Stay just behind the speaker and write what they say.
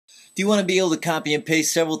Do you want to be able to copy and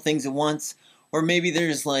paste several things at once? Or maybe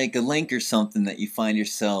there's like a link or something that you find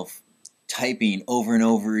yourself typing over and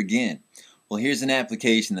over again. Well, here's an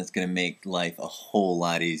application that's going to make life a whole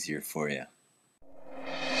lot easier for you.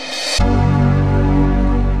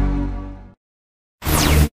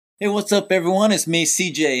 Hey, what's up everyone? It's me,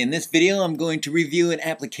 CJ. In this video, I'm going to review an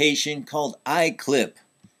application called iClip.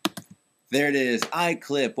 There it is,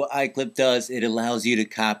 iClip. What iClip does, it allows you to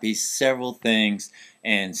copy several things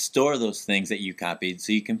and store those things that you copied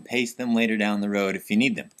so you can paste them later down the road if you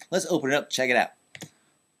need them. Let's open it up, check it out.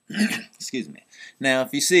 Excuse me. Now,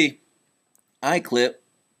 if you see, iClip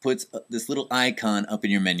puts this little icon up in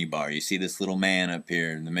your menu bar. You see this little man up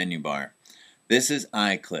here in the menu bar. This is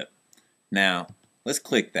iClip. Now, let's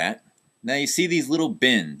click that. Now you see these little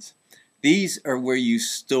bins. These are where you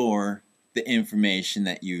store the information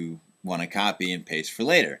that you want to copy and paste for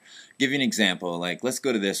later. Give you an example, like let's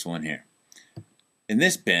go to this one here. In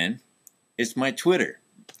this bin, it's my Twitter.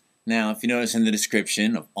 Now, if you notice in the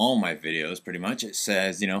description of all my videos, pretty much it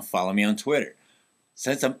says, follow me on Twitter.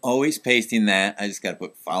 Since I'm always pasting that, I just got to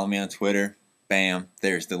put follow me on Twitter. Bam,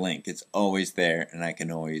 there's the link. It's always there, and I can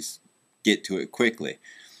always get to it quickly.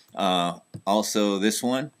 Also, this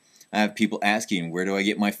one, I have people asking, where do I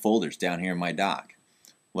get my folders down here in my dock?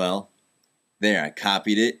 Well, there, I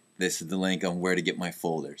copied it. This is the link on where to get my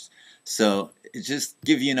folders. So it just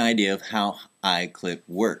gives you an idea of how iClip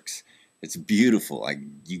works. It's beautiful.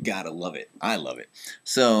 You gotta love it. I love it.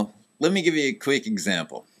 So let me give you a quick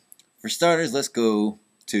example. For starters, let's go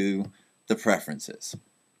to the preferences.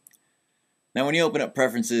 Now when you open up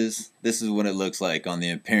preferences, this is what it looks like on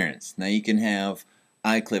the appearance. Now you can have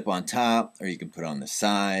iClip on top, or you can put it on the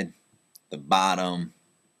side, the bottom,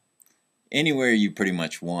 anywhere you pretty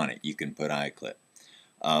much want it, you can put iClip.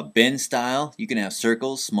 Bin style, you can have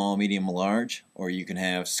circles, small, medium, large, or you can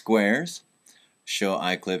have squares. Show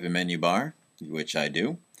iClip in menu bar, which I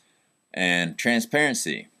do. And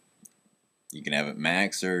transparency, you can have it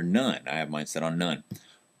max or none. I have mine set on none.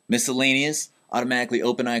 Miscellaneous, automatically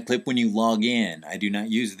open iClip when you log in. I do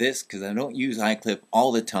not use this because I don't use iClip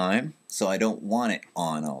all the time, so I don't want it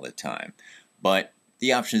on all the time. But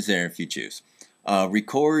the option's there if you choose.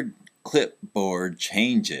 Record clipboard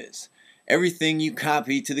changes. Everything you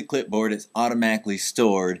copy to the clipboard is automatically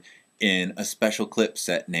stored in a special clip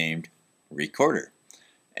set named Recorder.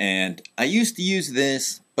 And I used to use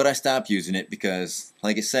this, but I stopped using it because,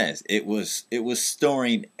 like it says, it was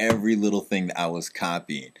storing every little thing that I was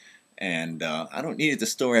copying. And I don't need it to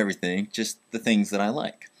store everything, just the things that I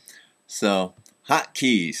like. So,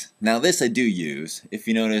 hotkeys. Now this I do use. If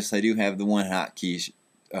you notice, I do have the one hotkey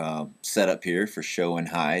set up here for show and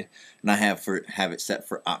hide, and I have it set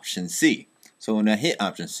for option C. So when I hit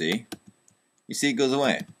option C, you see it goes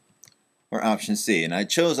away, or option C. And I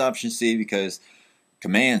chose option C because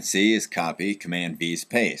command C is copy, command V is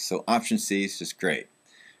paste. So option C is just great,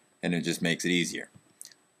 and it just makes it easier.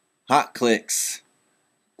 Hot clicks.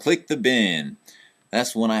 Click the bin.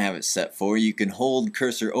 That's one I have it set for. You can hold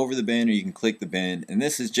cursor over the bin, or you can click the bin, and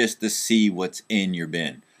this is just to see what's in your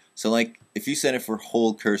bin. So like if you set it for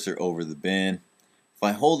hold cursor over the bin, if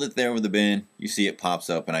I hold it there over the bin, you see it pops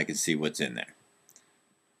up and I can see what's in there.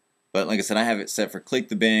 But like I said, I have it set for click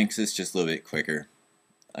the bin because it's just a little bit quicker.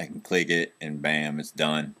 I can click it and bam, it's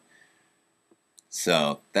done.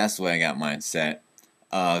 So that's the way I got mine set.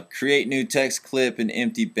 Create new text clip in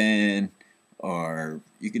empty bin, or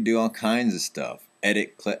you can do all kinds of stuff.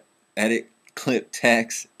 Edit clip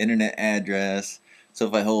text, internet address. So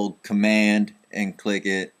if I hold command and click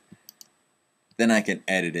it, then I can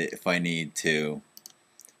edit it if I need to.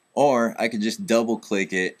 Or I can just double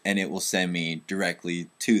click it and it will send me directly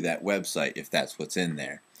to that website if that's what's in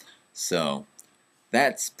there. So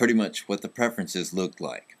that's pretty much what the preferences look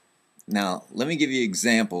like. Now let me give you an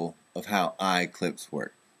example of how iClips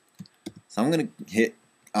work. So I'm going to hit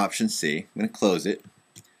option C. I'm going to close it.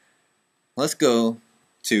 Let's go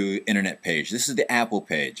to internet page. This is the Apple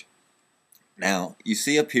page. Now you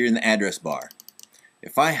see up here in the address bar,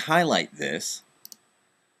 if I highlight this,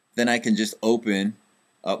 then I can just open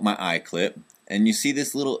up my iClip, and you see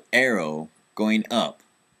this little arrow going up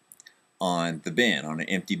on the bin, on an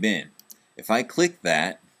empty bin. If I click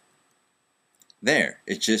that, there,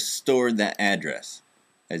 it just stored that address,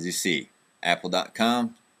 as you see,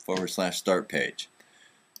 apple.com/start page.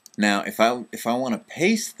 Now if I want to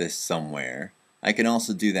paste this somewhere, I can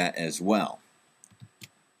also do that as well.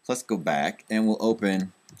 Let's go back and we'll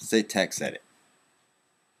open, say, TextEdit.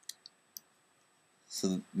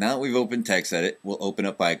 So now that we've opened TextEdit, we'll open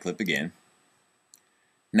up iClip again.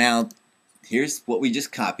 Now, here's what we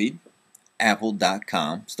just copied,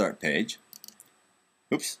 apple.com start page.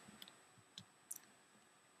 Oops.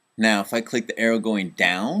 Now if I click the arrow going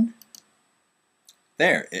down,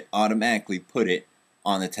 there, it automatically put it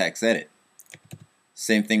on the text edit.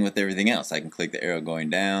 Same thing with everything else. I can click the arrow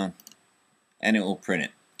going down and it will print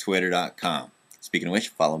it. Twitter.com. Speaking of which,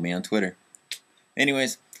 follow me on Twitter.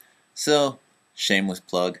 Anyways, so shameless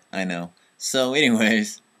plug, I know. So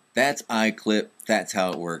anyways, that's iClip. That's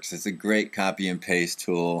how it works. It's a great copy and paste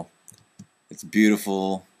tool. It's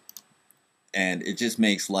beautiful and it just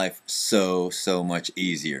makes life so much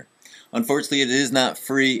easier. Unfortunately, it is not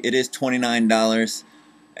free. It is $29,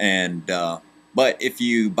 and but if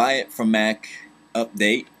you buy it from Mac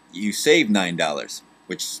Update, you save $9,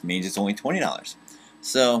 which means it's only $20.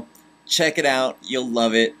 So check it out. You'll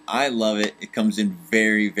love it. I love it. It comes in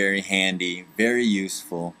very handy, very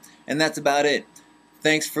useful, and that's about it.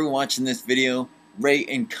 Thanks for watching this video. Rate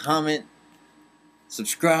and comment.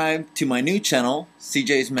 Subscribe to my new channel,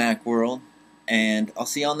 CJsMacWorld, and I'll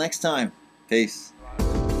see y'all next time. Peace.